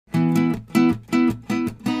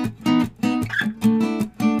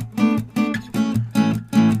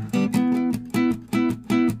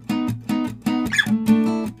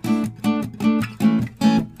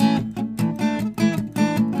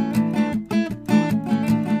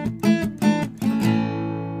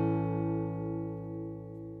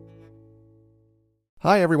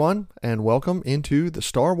Hi, everyone, and welcome into the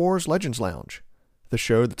Star Wars Legends Lounge, the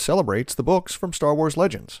show that celebrates the books from Star Wars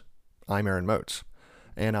Legends. I'm Aaron Moats,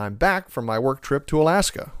 and I'm back from my work trip to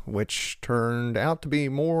Alaska, which turned out to be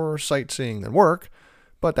more sightseeing than work,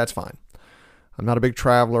 but that's fine. I'm not a big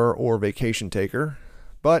traveler or vacation taker,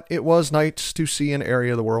 but it was nice to see an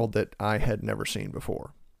area of the world that I had never seen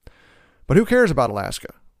before. But who cares about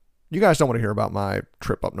Alaska? You guys don't want to hear about my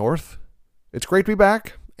trip up north. It's great to be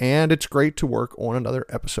back. And it's great to work on another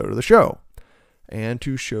episode of the show. And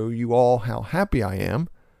to show you all how happy I am,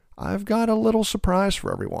 I've got a little surprise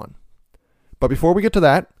for everyone. But before we get to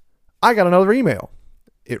that, I got another email.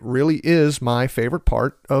 It really is my favorite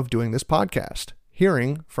part of doing this podcast,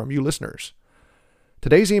 hearing from you listeners.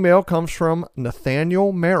 Today's email comes from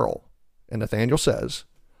Nathaniel Merrill. And Nathaniel says,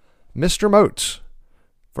 Mr. Moats.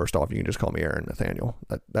 First off, you can just call me Aaron, Nathaniel.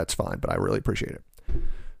 That's fine, but I really appreciate it.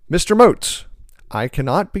 Mr. Moats. I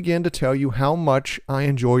cannot begin to tell you how much I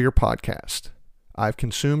enjoy your podcast. I've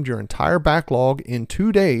consumed your entire backlog in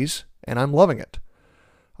 2 days, and I'm loving it.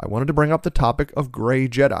 I wanted to bring up the topic of Grey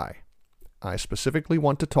Jedi. I specifically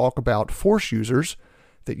want to talk about Force users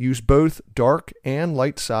that use both dark and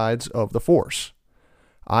light sides of the Force.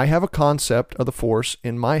 I have a concept of the Force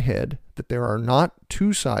in my head that there are not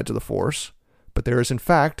two sides of the Force, but there is in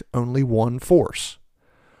fact only one Force.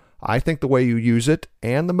 I think the way you use it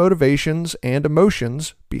and the motivations and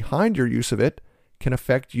emotions behind your use of it can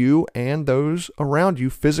affect you and those around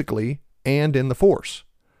you physically and in the Force.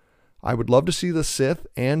 I would love to see the Sith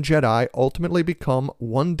and Jedi ultimately become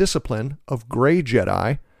one discipline of Grey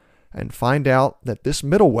Jedi and find out that this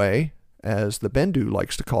middle way, as the Bendu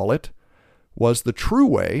likes to call it, was the true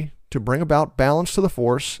way to bring about balance to the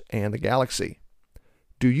Force and the galaxy.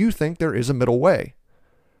 Do you think there is a middle way?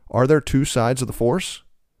 Are there two sides of the Force?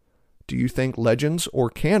 Do you think Legends or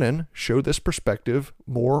canon show this perspective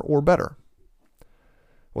more or better?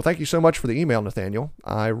 Well, thank you so much for the email, Nathaniel.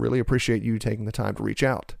 I really appreciate you taking the time to reach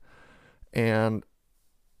out. And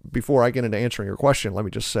before I get into answering your question, let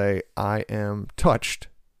me just say I am touched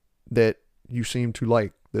that you seem to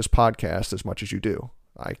like this podcast as much as you do.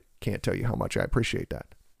 I can't tell you how much I appreciate that.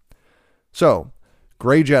 So,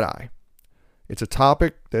 Grey Jedi. It's a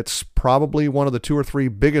topic that's probably one of the 2 or 3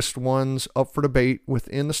 biggest ones up for debate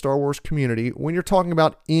within the Star Wars community when you're talking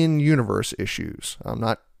about in-universe issues. I'm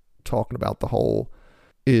not talking about the whole,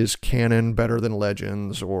 is canon better than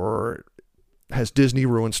Legends, or has Disney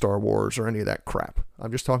ruined Star Wars, or any of that crap.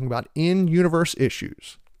 I'm just talking about in-universe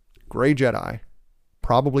issues. Grey Jedi,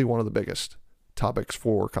 probably one of the biggest topics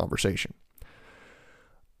for conversation.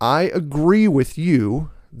 I agree with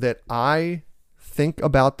you that I think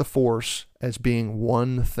about the Force as being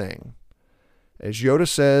one thing. As Yoda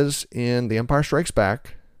says in The Empire Strikes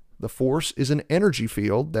Back, the Force is an energy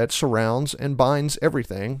field that surrounds and binds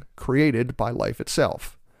everything created by life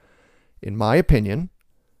itself. In my opinion,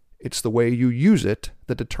 it's the way you use it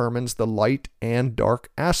that determines the light and dark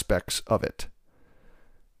aspects of it.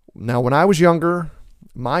 Now, when I was younger,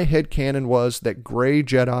 my headcanon was that Grey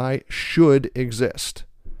Jedi should exist,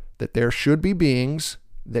 that there should be beings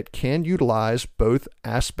that can utilize both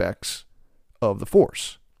aspects of the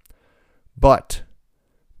Force. But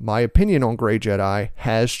my opinion on Grey Jedi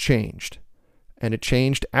has changed, and it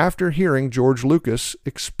changed after hearing George Lucas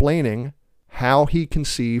explaining how he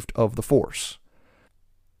conceived of the Force.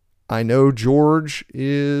 I know George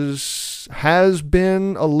has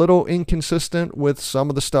been a little inconsistent with some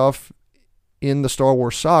of the stuff in the Star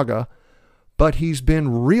Wars saga, but he's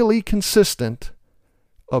been really consistent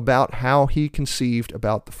about how he conceived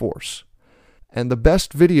about the Force. And the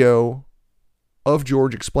best video of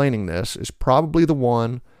George explaining this is probably the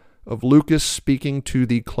one of Lucas speaking to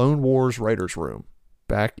the Clone Wars writers' room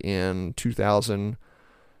back in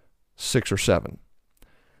 2006 or 7.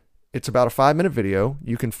 It's about a 5-minute video.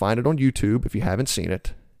 You can find it on YouTube if you haven't seen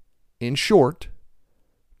it. In short,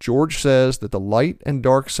 George says that the light and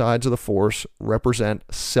dark sides of the Force represent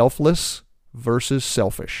selfless versus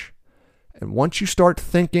selfish. And once you start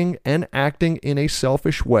thinking and acting in a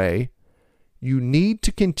selfish way, you need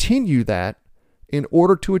to continue that in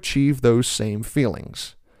order to achieve those same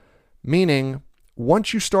feelings. Meaning,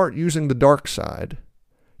 once you start using the dark side,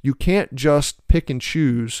 you can't just pick and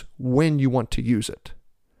choose when you want to use it.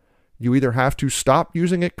 You either have to stop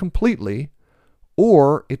using it completely,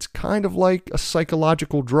 or it's kind of like a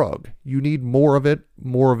psychological drug. You need more of it,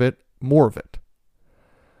 more of it, more of it.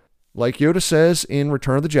 Like Yoda says in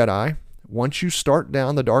Return of the Jedi, once you start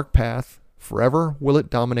down the dark path, forever will it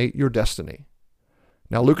dominate your destiny.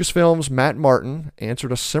 Now, Lucasfilm's Matt Martin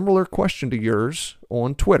answered a similar question to yours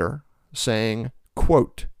on Twitter, saying,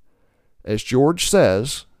 quote, "As George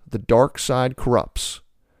says, the dark side corrupts.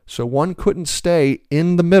 so one couldn't stay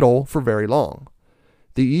in the middle for very long.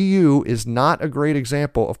 The EU is not a great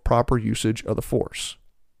example of proper usage of the Force.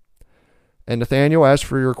 And Nathaniel, as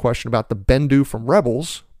for your question about the Bendu from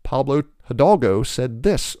Rebels, Pablo Hidalgo said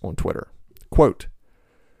this on Twitter, quote,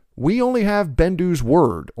 "We only have Bendu's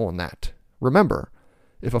word on that. Remember,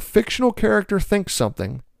 if a fictional character thinks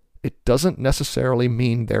something, it doesn't necessarily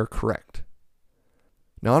mean they're correct."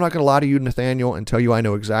 Now, I'm not going to lie to you, Nathaniel, and tell you I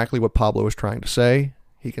know exactly what Pablo is trying to say.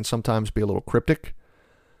 He can sometimes be a little cryptic.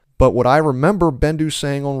 But what I remember Bendu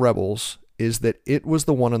saying on Rebels is that it was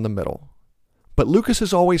the one in the middle. But Lucas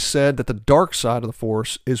has always said that the dark side of the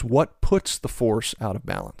Force is what puts the Force out of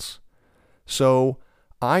balance. So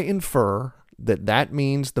I infer that that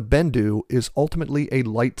means the Bendu is ultimately a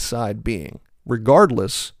light side being,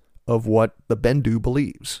 regardless of what the Bendu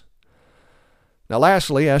believes. Now,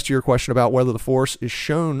 lastly, as to your question about whether the Force is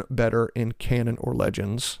shown better in canon or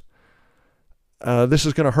Legends, this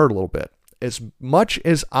is going to hurt a little bit. As much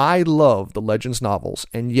as I love the Legends novels,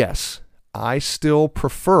 and yes, I still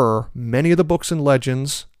prefer many of the books in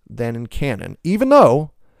Legends than in canon, even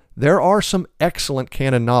though there are some excellent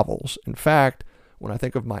canon novels. In fact, when I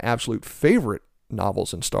think of my absolute favorite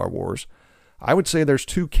novels in Star Wars, I would say there's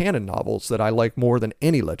 2 canon novels that I like more than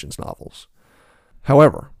any Legends novels.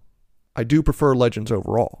 However, I do prefer Legends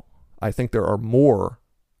overall. I think there are more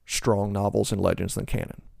strong novels in Legends than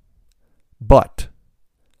canon. But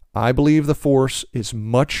I believe the Force is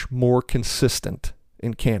much more consistent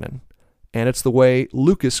in canon, and it's the way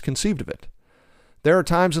Lucas conceived of it. There are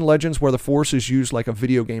times in Legends where the Force is used like a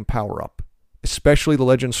video game power-up, especially the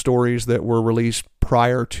Legends stories that were released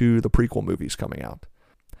prior to the prequel movies coming out.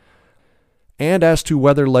 And as to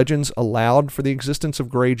whether Legends allowed for the existence of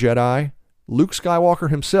gray Jedi, Luke Skywalker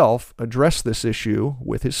himself addressed this issue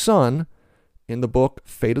with his son in the book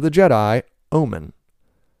Fate of the Jedi, Omen.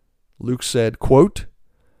 Luke said, quote,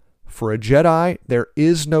 "For a Jedi, there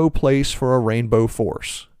is no place for a rainbow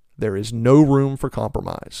Force. There is no room for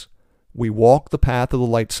compromise. We walk the path of the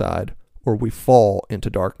light side, or we fall into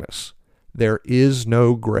darkness. There is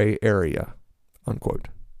no gray area." Unquote.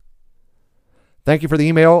 Thank you for the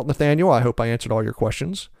email, Nathaniel. I hope I answered all your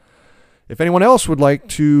questions. If anyone else would like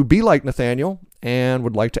to be like Nathaniel and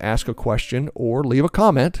would like to ask a question or leave a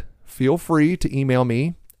comment, feel free to email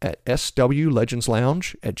me at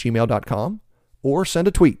swlegendslounge@gmail.com or send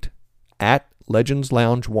a tweet at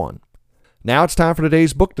legendslounge1. Now it's time for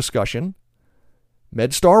today's book discussion,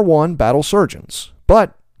 MedStar 1 Battle Surgeons.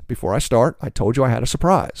 But before I start, I told you I had a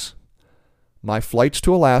surprise. My flights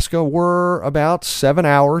to Alaska were about 7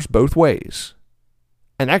 hours both ways.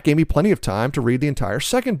 And that gave me plenty of time to read the entire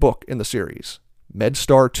second book in the series,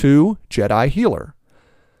 MedStar 2 Jedi Healer.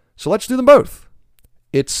 So let's do them both.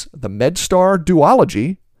 It's the MedStar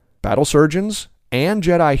Duology, Battle Surgeons and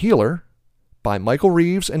Jedi Healer by Michael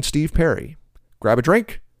Reeves and Steve Perry. Grab a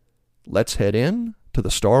drink. Let's head in to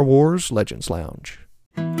the Star Wars Legends Lounge.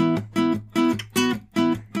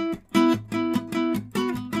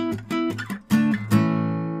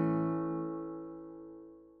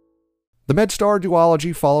 The MedStar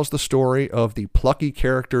Duology follows the story of the plucky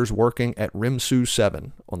characters working at Rimsu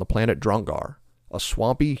 7 on the planet Drungar, a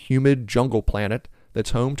swampy, humid jungle planet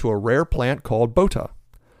that's home to a rare plant called Bota.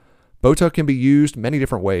 Bota can be used many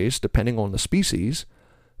different ways depending on the species.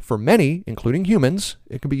 For many, including humans,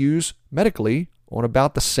 it can be used medically on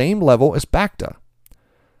about the same level as Bacta.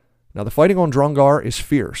 Now, the fighting on Drungar is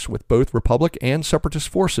fierce, with both Republic and Separatist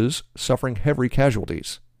forces suffering heavy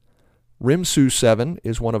casualties. Rimsu 7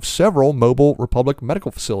 is one of several mobile Republic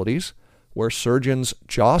medical facilities where surgeons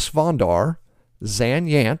Joss Vondar, Zan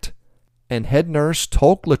Yant, and head nurse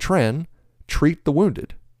Tolk Latren treat the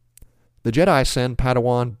wounded. The Jedi send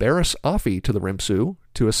Padawan Barriss Offee to the Rimsu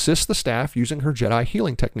to assist the staff using her Jedi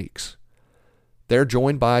healing techniques. They're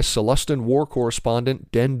joined by Celestin War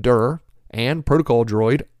correspondent Den Dur and protocol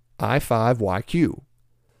droid I-5YQ.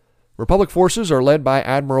 Republic forces are led by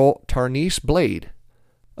Admiral Tarnis Blade,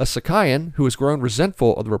 a Sakayan who has grown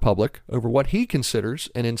resentful of the Republic over what he considers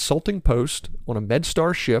an insulting post on a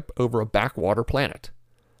MedStar ship over a backwater planet.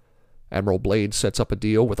 Admiral Blade sets up a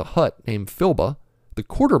deal with a Hutt named Philba, the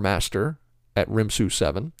quartermaster at Rimsu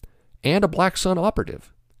 7, and a Black Sun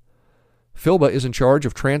operative. Philba is in charge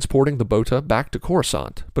of transporting the Bota back to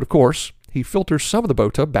Coruscant, but of course, he filters some of the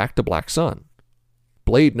Bota back to Black Sun.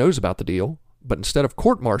 Blade knows about the deal, but instead of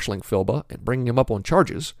court-martialing Philba and bringing him up on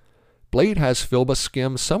charges, Blade has Philba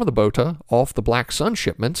skim some of the Bota off the Black Sun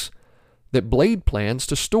shipments that Blade plans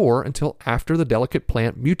to store until after the delicate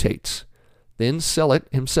plant mutates, then sell it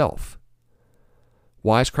himself.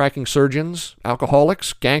 Wisecracking surgeons,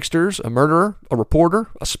 alcoholics, gangsters, a murderer, a reporter,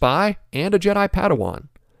 a spy, and a Jedi Padawan.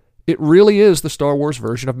 It really is the Star Wars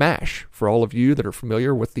version of MASH, for all of you that are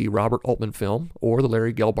familiar with the Robert Altman film or the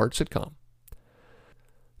Larry Gelbart sitcom.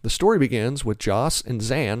 The story begins with Joss and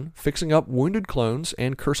Zan fixing up wounded clones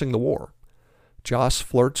and cursing the war. Joss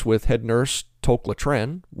flirts with head nurse Tolk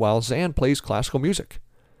Latren, while Zan plays classical music.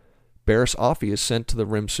 Barriss Offee is sent to the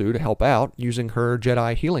Rimsu to help out, using her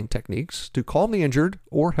Jedi healing techniques to calm the injured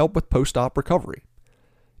or help with post-op recovery.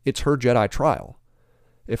 It's her Jedi trial.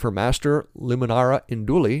 If her master, Luminara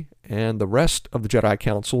Unduli, and the rest of the Jedi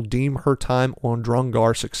Council deem her time on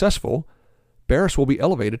Drungar successful, Barriss will be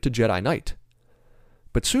elevated to Jedi Knight.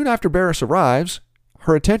 But soon after Barriss arrives,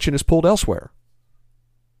 her attention is pulled elsewhere.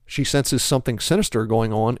 She senses something sinister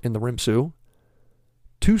going on in the Rimsu.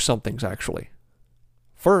 Two somethings, actually.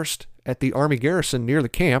 First, at the army garrison near the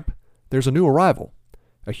camp, there's a new arrival,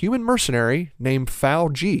 a human mercenary named Fao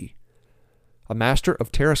Ji, a master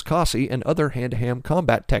of Teräs Käsi and other hand-to-hand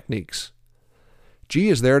combat techniques. Ji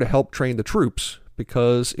is there to help train the troops,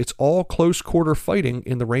 because it's all close-quarter fighting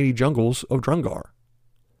in the rainy jungles of Drungar.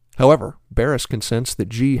 However, Barriss can sense that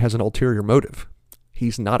Ji has an ulterior motive.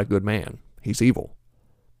 He's not a good man. He's evil.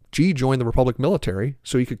 Ji joined the Republic military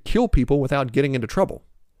so he could kill people without getting into trouble,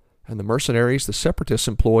 and the mercenaries the Separatists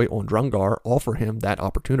employ on Drungar offer him that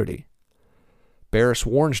opportunity. Barriss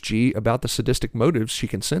warns Ji about the sadistic motives she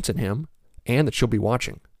can sense in him, and that she'll be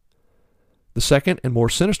watching. The second and more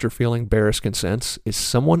sinister feeling Barriss can sense is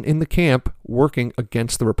someone in the camp working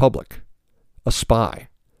against the Republic. A spy.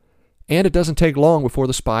 And it doesn't take long before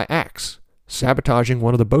the spy acts, sabotaging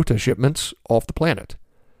one of the Bota shipments off the planet,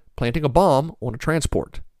 planting a bomb on a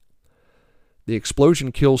transport. The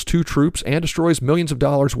explosion kills 2 troops and destroys millions of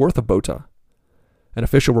dollars worth of Bota. An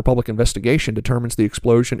official Republic investigation determines the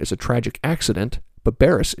explosion is a tragic accident, but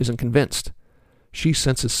Barriss isn't convinced. She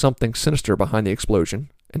senses something sinister behind the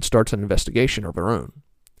explosion and starts an investigation of her own.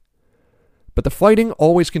 But the fighting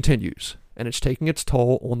always continues, and it's taking its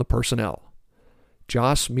toll on the personnel.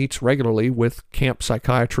 Joss meets regularly with camp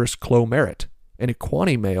psychiatrist Chloe Merritt, an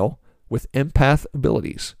Equani male with empath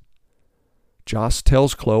abilities. Joss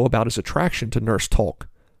tells Chloe about his attraction to Nurse Tolk,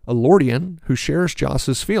 a Lordian who shares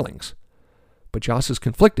Joss's feelings. But Joss is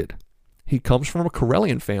conflicted. He comes from a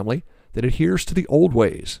Corellian family that adheres to the old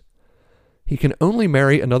ways. He can only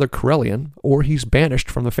marry another Corellian or he's banished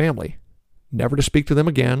from the family, never to speak to them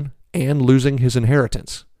again, and losing his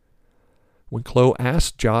inheritance. When Chloe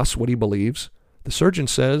asks Joss what he believes, the surgeon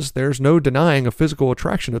says there's no denying a physical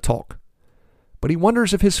attraction to Tolk. But he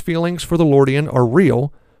wonders if his feelings for the Lordian are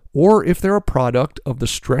real or if they're a product of the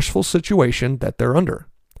stressful situation that they're under.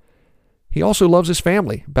 He also loves his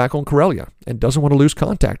family back on Corellia and doesn't want to lose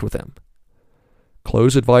contact with them.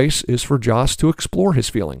 Chloe's advice is for Joss to explore his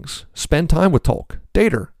feelings, spend time with Tolk,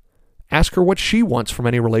 date her, ask her what she wants from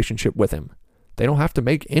any relationship with him. They don't have to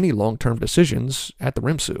make any long-term decisions at the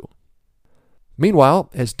Rimsu.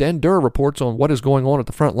 Meanwhile, as Den Dur reports on what is going on at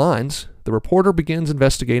the front lines, the reporter begins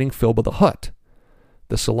investigating Philba the Hutt.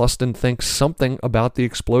 The Celestin thinks something about the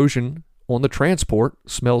explosion on the transport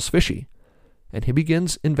smells fishy, and he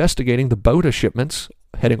begins investigating the Bota shipments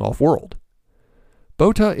heading off-world.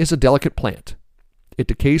 Bota is a delicate plant. It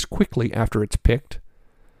decays quickly after it's picked.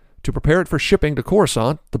 To prepare it for shipping to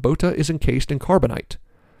Coruscant, the Bota is encased in carbonite.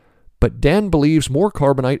 But Den believes more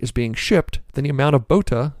carbonite is being shipped than the amount of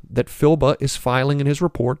Bota that Philba is filing in his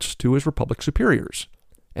reports to his Republic superiors.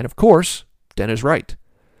 And of course, Den is right,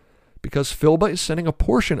 because Philba is sending a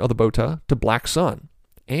portion of the Bota to Black Sun,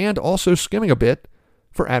 and also skimming a bit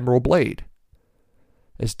for Admiral Blade.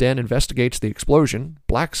 As Den investigates the explosion,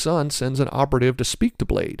 Black Sun sends an operative to speak to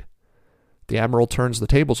Blade. The Admiral turns the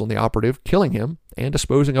tables on the operative, killing him and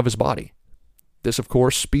disposing of his body. This, of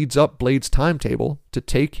course, speeds up Blade's timetable to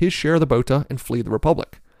take his share of the Bota and flee the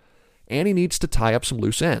Republic. And he needs to tie up some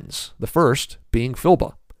loose ends, the first being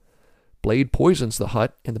Philba. Blade poisons the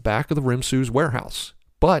Hutt in the back of the Rimsu's warehouse,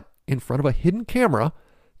 but in front of a hidden camera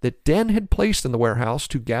that Den had placed in the warehouse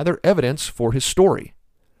to gather evidence for his story.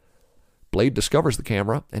 Blade discovers the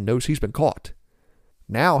camera and knows he's been caught.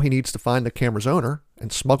 Now he needs to find the camera's owner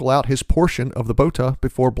and smuggle out his portion of the Bota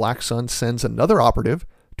before Black Sun sends another operative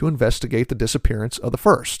to investigate the disappearance of the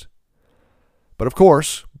first. But of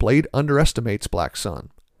course, Blade underestimates Black Sun,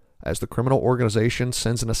 as the criminal organization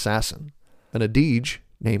sends an assassin, an Adeej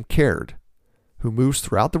named Caird, who moves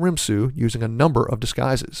throughout the Rimsu using a number of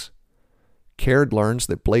disguises. Caird learns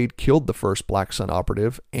that Blade killed the first Black Sun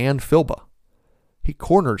operative and Philba. He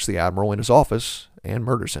corners the Admiral in his office and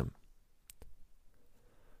murders him.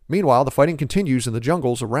 Meanwhile, the fighting continues in the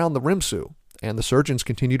jungles around the Rimsu, and the surgeons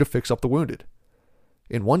continue to fix up the wounded.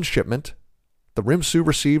 In one shipment, the Rimsu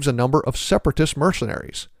receives a number of Separatist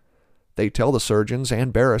mercenaries. They tell the surgeons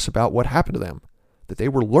and Barriss about what happened to them, that they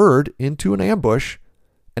were lured into an ambush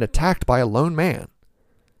and attacked by a lone man.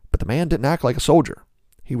 But the man didn't act like a soldier.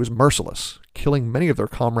 He was merciless, killing many of their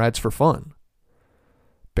comrades for fun.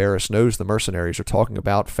 Barriss knows the mercenaries are talking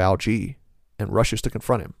about Fao Ji and rushes to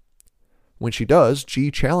confront him. When she does, Ji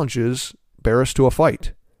challenges Barriss to a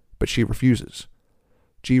fight, but she refuses.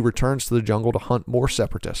 Ji returns to the jungle to hunt more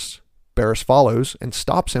separatists. Barriss follows and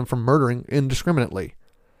stops him from murdering indiscriminately.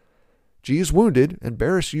 Ji is wounded, and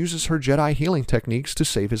Barriss uses her Jedi healing techniques to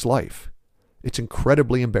save his life. It's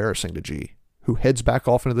incredibly embarrassing to Ji, who heads back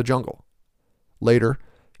off into the jungle. Later,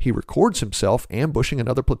 he records himself ambushing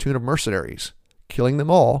another platoon of mercenaries, killing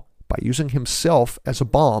them all by using himself as a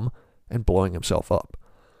bomb and blowing himself up.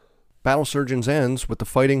 Battle Surgeons ends with the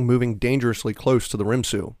fighting moving dangerously close to the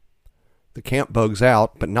Rimsu. The camp bugs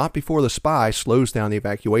out, but not before the spy slows down the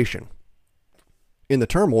evacuation. In the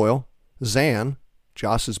turmoil, Zan,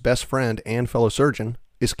 Joss's best friend and fellow surgeon,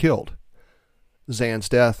 is killed. Zan's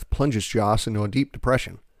death plunges Joss into a deep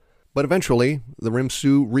depression, but eventually the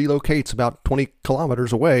Rimsu relocates about 20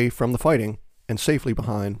 kilometers away from the fighting and safely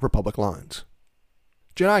behind Republic lines.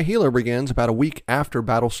 Jedi Healer begins about a week after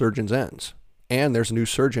Battle Surgeons ends, and there's a new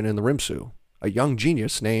surgeon in the Rimsu, a young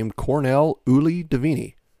genius named Cornel Uli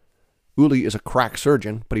Davini. Uli is a crack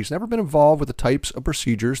surgeon, but he's never been involved with the types of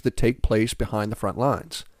procedures that take place behind the front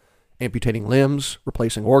lines: amputating limbs,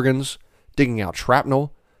 replacing organs, digging out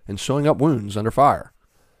shrapnel, and sewing up wounds under fire.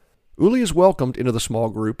 Uli is welcomed into the small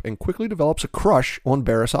group and quickly develops a crush on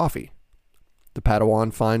Barriss Offee. The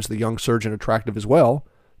Padawan finds the young surgeon attractive as well,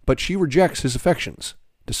 but she rejects his affections,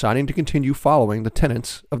 deciding to continue following the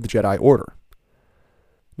tenets of the Jedi Order.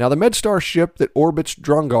 Now, the MedStar ship that orbits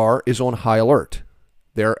Drungar is on high alert.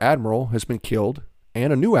 Their admiral has been killed,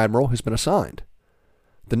 and a new admiral has been assigned.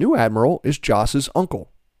 The new admiral is Joss's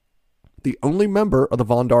uncle, the only member of the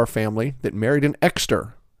Vondar family that married an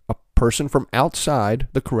Exter, a person from outside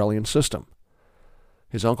the Corellian system.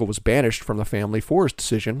 His uncle was banished from the family for his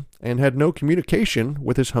decision and had no communication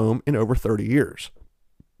with his home in over 30 years.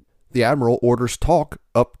 The admiral orders Talk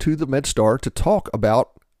up to the MedStar to talk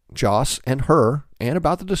about Joss and her and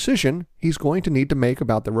about the decision he's going to need to make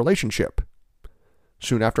about their relationship.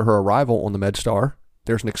 Soon after her arrival on the MedStar,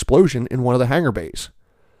 there's an explosion in one of the hangar bays.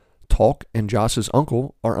 Talk and Joss's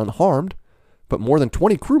uncle are unharmed, but more than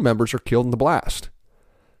 20 crew members are killed in the blast.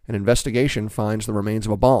 An investigation finds the remains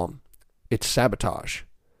of a bomb. It's sabotage.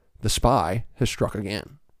 The spy has struck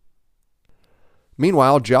again.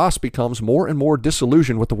 Meanwhile, Joss becomes more and more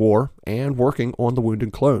disillusioned with the war and working on the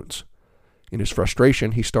wounded clones. In his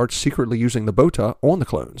frustration, he starts secretly using the Bota on the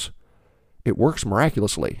clones. It works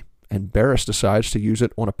miraculously, and Barriss decides to use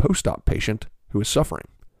it on a post-op patient who is suffering.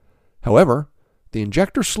 However, the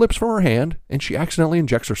injector slips from her hand, and she accidentally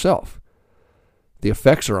injects herself. The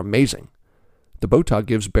effects are amazing. The Bota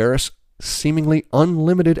gives Barriss seemingly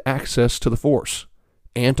unlimited access to the Force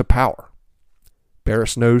and to power.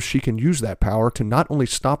 Barriss knows she can use that power to not only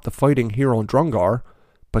stop the fighting here on Drungar,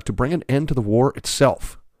 but to bring an end to the war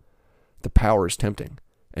itself. The power is tempting,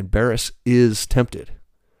 and Barriss is tempted.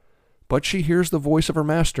 But she hears the voice of her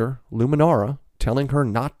master, Luminara, telling her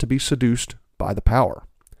not to be seduced by the power.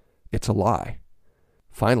 It's a lie.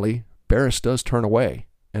 Finally, Barriss does turn away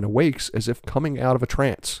and awakes as if coming out of a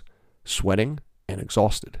trance, sweating and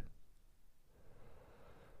exhausted.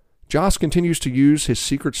 Joss continues to use his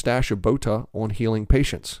secret stash of Bota on healing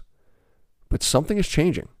patients. But something is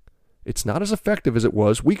changing. It's not as effective as it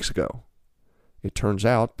was weeks ago. It turns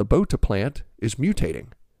out the Bota plant is mutating,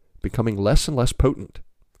 becoming less and less potent.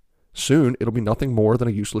 Soon, it'll be nothing more than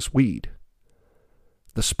a useless weed.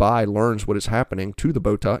 The spy learns what is happening to the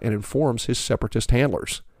Bota and informs his separatist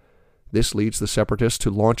handlers. This leads the separatists to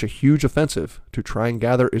launch a huge offensive to try and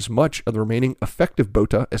gather as much of the remaining effective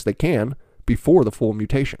Bota as they can before the full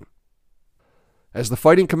mutation. As the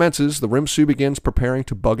fighting commences, the Rimsu begins preparing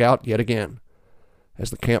to bug out yet again.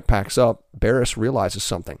 As the camp packs up, Barriss realizes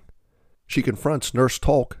something. She confronts Nurse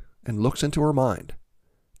Talk and looks into her mind.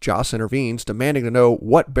 Joss intervenes, demanding to know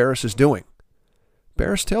what Barriss is doing.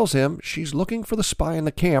 Barriss tells him she's looking for the spy in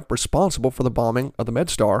the camp responsible for the bombing of the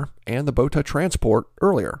MedStar and the Bota transport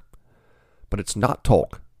earlier. But it's not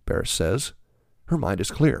Talk, Barriss says. Her mind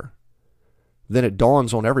is clear. Then it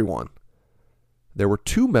dawns on everyone. There were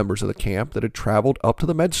 2 members of the camp that had traveled up to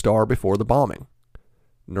the MedStar before the bombing.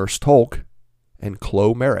 Nurse Talk and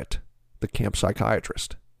Chloe Merritt, the camp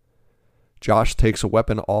psychiatrist. Josh takes a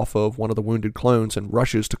weapon off of one of the wounded clones and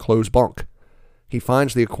rushes to Chloe's bunk. He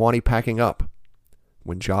finds the Aquani packing up.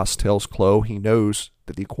 When Joss tells Chloe he knows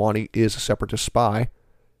that the Aquani is a separatist spy,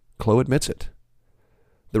 Chloe admits it.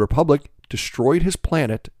 The Republic destroyed his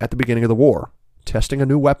planet at the beginning of the war, testing a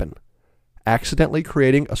new weapon, accidentally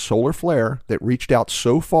creating a solar flare that reached out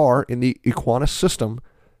so far in the Equanus system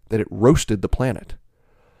that it roasted the planet.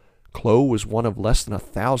 Clo was one of less than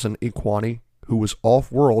 1,000 Equani who was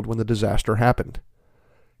off-world when the disaster happened,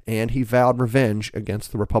 and he vowed revenge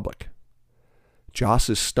against the Republic. Joss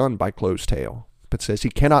is stunned by Clo's tale, but says he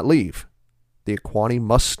cannot leave. The Equani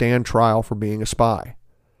must stand trial for being a spy.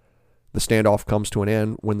 The standoff comes to an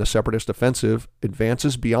end when the Separatist offensive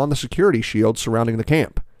advances beyond the security shield surrounding the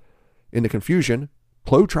camp. In the confusion,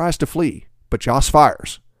 Clo tries to flee, but Joss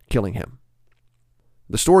fires, killing him.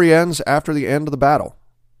 The story ends after the end of the battle.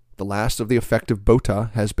 The last of the effective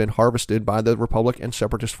Bota has been harvested by the Republic and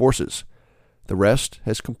Separatist forces. The rest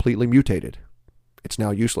has completely mutated. It's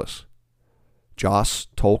now useless. Joss,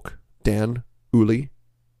 Tolk, Den, Uli,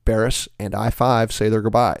 Barriss, and I-5 say their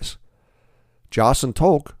goodbyes. Joss and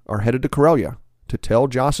Tolk are headed to Corellia to tell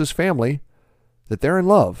Joss's family that they're in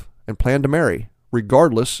love and plan to marry,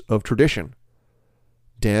 regardless of tradition.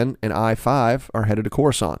 Den and I-5 are headed to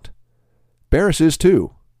Coruscant. Barriss is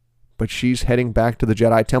too, but she's heading back to the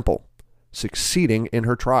Jedi Temple, succeeding in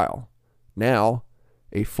her trial. Now,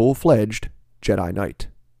 a full-fledged Jedi Knight.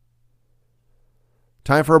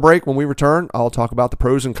 Time for a break. When we return, I'll talk about the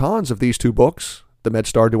pros and cons of these two books, The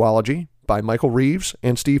MedStar Duology by Michael Reeves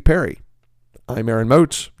and Steve Perry. I'm Aaron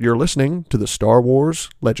Moats. You're listening to the Star Wars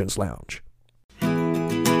Legends Lounge.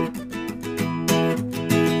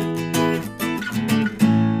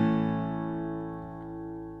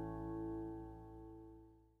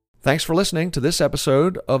 Thanks for listening to this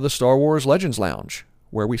episode of the Star Wars Legends Lounge,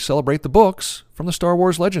 where we celebrate the books from the Star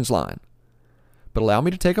Wars Legends line. But allow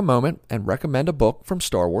me to take a moment and recommend a book from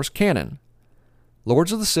Star Wars canon.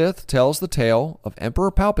 Lords of the Sith tells the tale of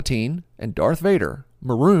Emperor Palpatine and Darth Vader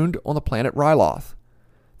marooned on the planet Ryloth.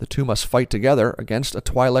 The two must fight together against a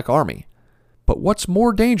Twi'lek army. But what's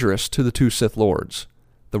more dangerous to the two Sith Lords,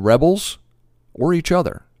 the rebels or each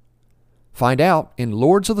other? Find out in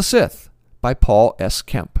Lords of the Sith by Paul S.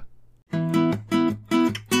 Kemp.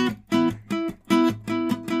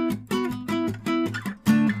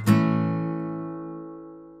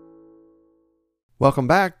 Welcome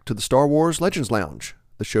back to the Star Wars Legends Lounge,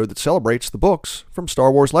 the show that celebrates the books from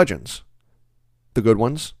Star Wars Legends. The good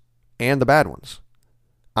ones and the bad ones.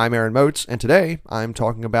 I'm Aaron Moats, and today I'm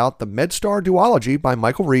talking about the MedStar Duology by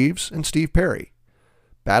Michael Reeves and Steve Perry,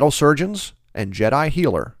 Battle Surgeons and Jedi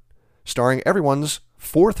Healer, starring everyone's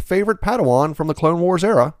fourth favorite Padawan from the Clone Wars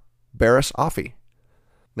era, Barriss Offee.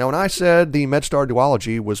 Now, when I said the MedStar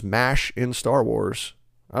Duology was MASH in Star Wars,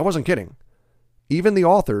 I wasn't kidding. Even the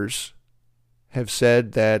authors have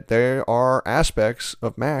said that there are aspects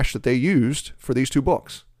of MASH that they used for these two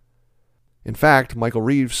books. In fact, Michael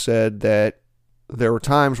Reeves said that there were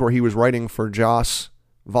times where he was writing for Joss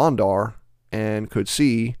Vondar and could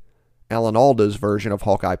see Alan Alda's version of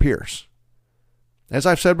Hawkeye Pierce. As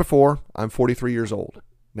I've said before, I'm 43 years old.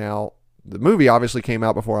 Now, the movie obviously came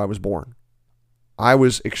out before I was born. I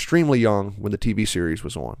was extremely young when the TV series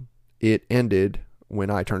was on. It ended when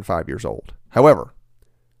I turned 5 years old. However,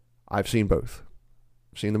 I've seen both.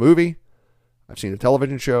 I've seen the movie, I've seen the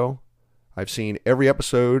television show, I've seen every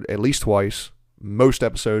episode at least twice. Most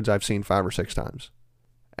episodes I've seen 5 or 6 times.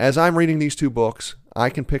 As I'm reading these two books, I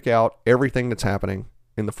can pick out everything that's happening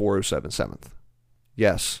in the 407-7th.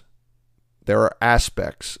 Yes, there are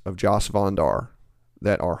aspects of Joss Vondar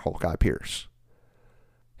that are Hawkeye Pierce.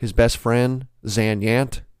 His best friend, Zan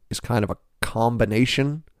Yant, is kind of a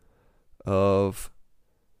combination of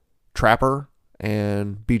Trapper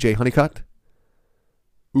and B.J. Honeycutt.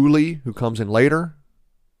 Uli, who comes in later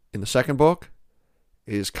in the second book,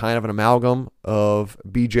 is kind of an amalgam of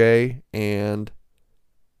B.J. and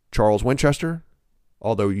Charles Winchester,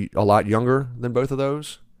 although a lot younger than both of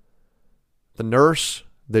those. The nurse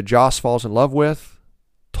that Joss falls in love with,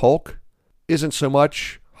 Tolk, isn't so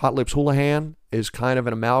much Hot Lips Houlihan, is kind of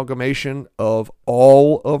an amalgamation of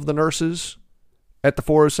all of the nurses at the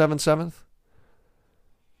 407-7th.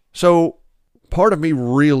 So part of me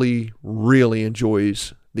really, really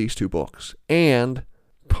enjoys these two books. And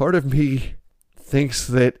part of me thinks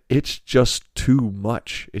that it's just too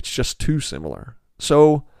much. It's just too similar.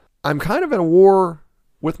 So I'm kind of at a war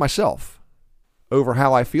with myself over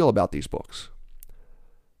how I feel about these books.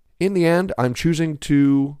 In the end, I'm choosing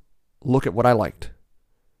to look at what I liked.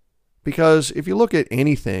 Because if you look at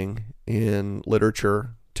anything in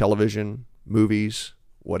literature, television, movies,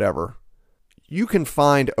 whatever, you can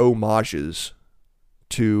find homages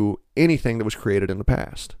to anything that was created in the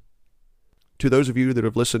past. To those of you that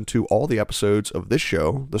have listened to all the episodes of this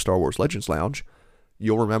show, the Star Wars Legends Lounge,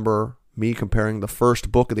 you'll remember me comparing the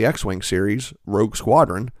first book of the X-Wing series, Rogue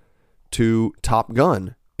Squadron, to Top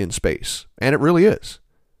Gun in space. And it really is.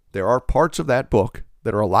 There are parts of that book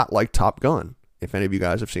that are a lot like Top Gun, if any of you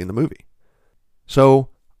guys have seen the movie. So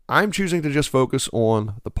I'm choosing to just focus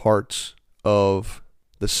on the parts of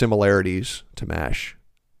the similarities to MASH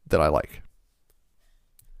that I like.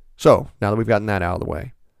 So now that we've gotten that out of the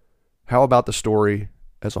way, how about the story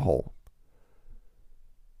as a whole?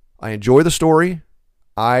 I enjoy the story.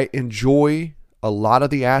 I enjoy a lot of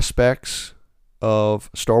the aspects of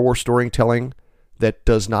Star Wars storytelling that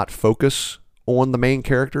does not focus on the main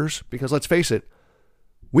characters, because let's face it,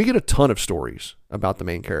 we get a ton of stories about the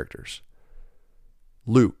main characters.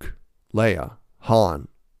 Luke, Leia, Han.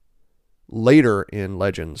 Later in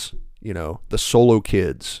Legends, the Solo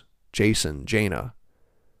kids, Jason, Jaina.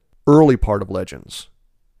 Early part of Legends,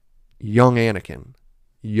 young Anakin,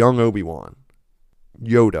 young Obi-Wan,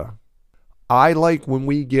 Yoda. I like when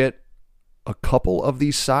we get a couple of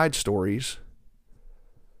these side stories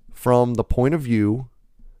from the point of view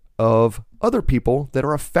of other people that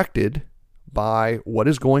are affected by what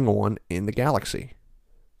is going on in the galaxy.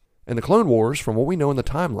 And the Clone Wars, from what we know in the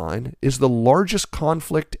timeline, is the largest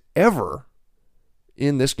conflict ever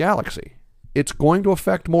in this galaxy. It's going to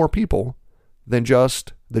affect more people than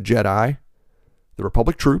just the Jedi, the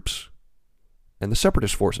Republic troops, and the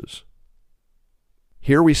Separatist forces.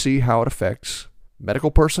 Here we see how it affects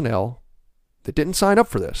medical personnel that didn't sign up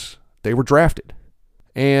for this. They were drafted.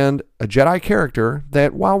 And a Jedi character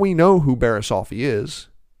that, while we know who Barriss Offee is,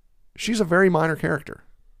 she's a very minor character.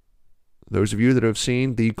 Those of you that have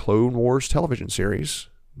seen the Clone Wars television series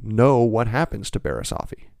know what happens to Barriss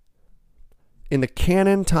Offee. In the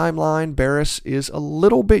canon timeline, Barriss is a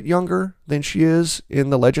little bit younger than she is in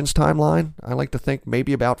the Legends timeline. I like to think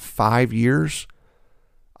maybe about 5 years.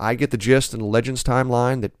 I get the gist in the Legends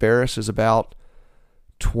timeline that Barriss is about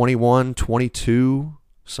 21, 22,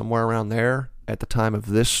 somewhere around there at the time of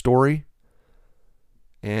this story.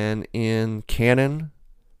 And in canon,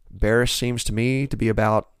 Barriss seems to me to be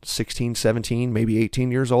about 16, 17, maybe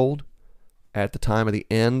 18 years old at the time of the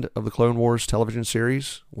end of the Clone Wars television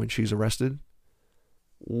series when she's arrested.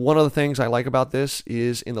 One of the things I like about this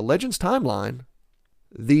is in the Legends timeline,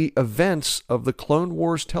 the events of the Clone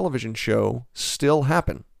Wars television show still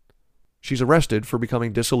happen. She's arrested for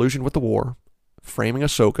becoming disillusioned with the war, framing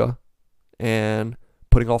Ahsoka, and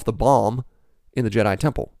putting off the bomb in the Jedi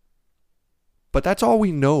Temple. But that's all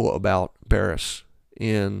we know about Barriss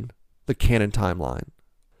in the canon timeline.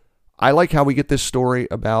 I like how we get this story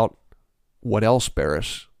about what else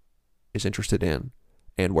Barriss is interested in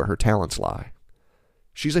and where her talents lie.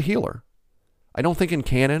 She's a healer. I don't think in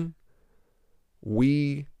canon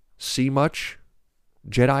we see much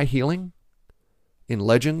Jedi healing. In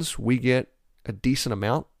Legends, we get a decent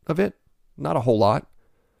amount of it. Not a whole lot,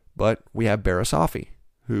 but we have Barriss Offee,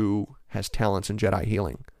 who has talents in Jedi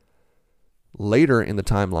healing. Later in the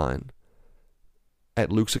timeline,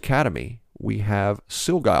 at Luke's Academy, we have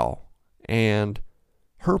Silgal and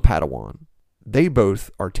her Padawan. They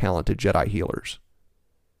both are talented Jedi healers.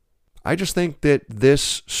 I just think that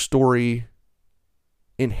this story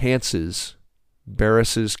enhances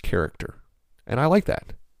Barriss's character, and I like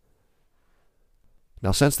that.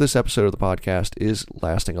 Now, since this episode of the podcast is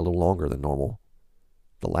lasting a little longer than normal,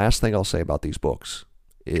 the last thing I'll say about these books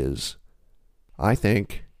is I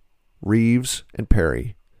think Reeves and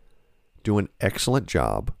Perry do an excellent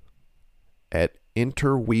job at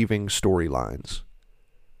interweaving storylines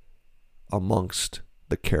amongst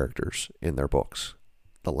the characters in their books.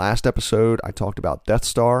 The last episode, I talked about Death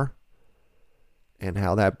Star and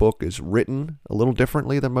how that book is written a little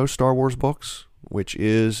differently than most Star Wars books, which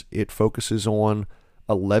is it focuses on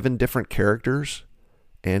 11 different characters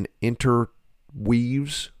and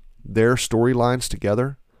interweaves their storylines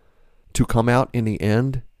together to come out in the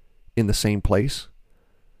end in the same place.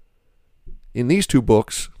 In these two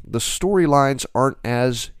books, the storylines aren't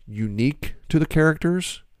as unique to the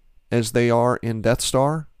characters as they are in Death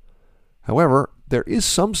Star. However, there is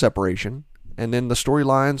some separation, and then the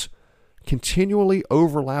storylines continually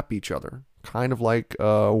overlap each other, kind of like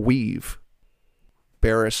a weave.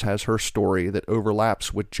 Barriss has her story that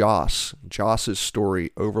overlaps with Joss. Joss's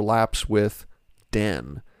story overlaps with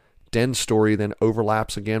Den. Den's story then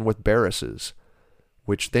overlaps again with Barriss's,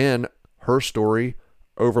 which then her story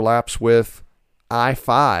overlaps with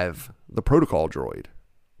I-5, the protocol droid.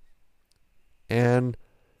 And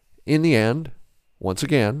in the end, once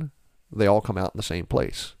again, they all come out in the same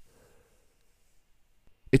place.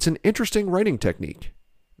 It's an interesting writing technique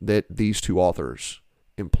that these two authors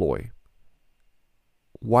employ.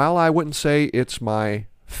 While I wouldn't say it's my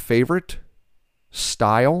favorite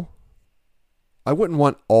style, I wouldn't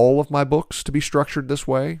want all of my books to be structured this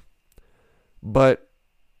way, but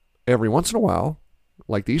every once in a while,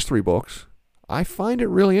 like these three books, I find it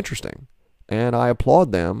really interesting, and I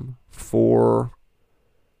applaud them for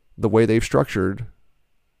the way they've structured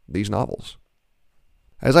these novels.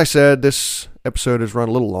 As I said, this episode has run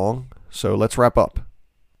a little long, so let's wrap up.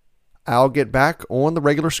 I'll get back on the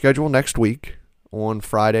regular schedule next week on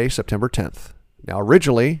Friday, September 10th. Now,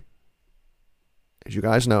 originally, as you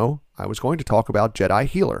guys know, I was going to talk about Jedi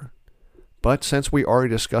Healer, but since we already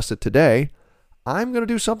discussed it today, I'm going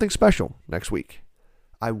to do something special next week.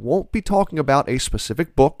 I won't be talking about a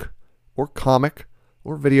specific book or comic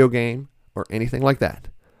or video game or anything like that.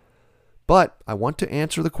 But I want to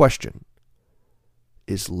answer the question,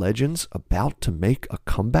 is Legends about to make a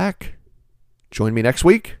comeback? Join me next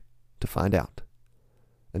week to find out.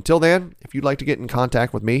 Until then, if you'd like to get in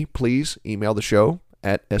contact with me, please email the show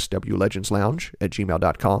at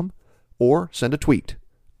swlegendslounge@gmail.com or send a tweet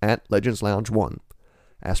at legendslounge1.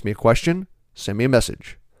 Ask me a question, send me a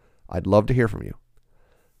message. I'd love to hear from you.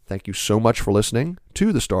 Thank you so much for listening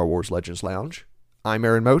to the Star Wars Legends Lounge. I'm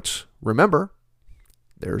Aaron Moats. Remember,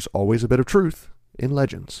 there's always a bit of truth in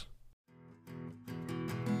Legends.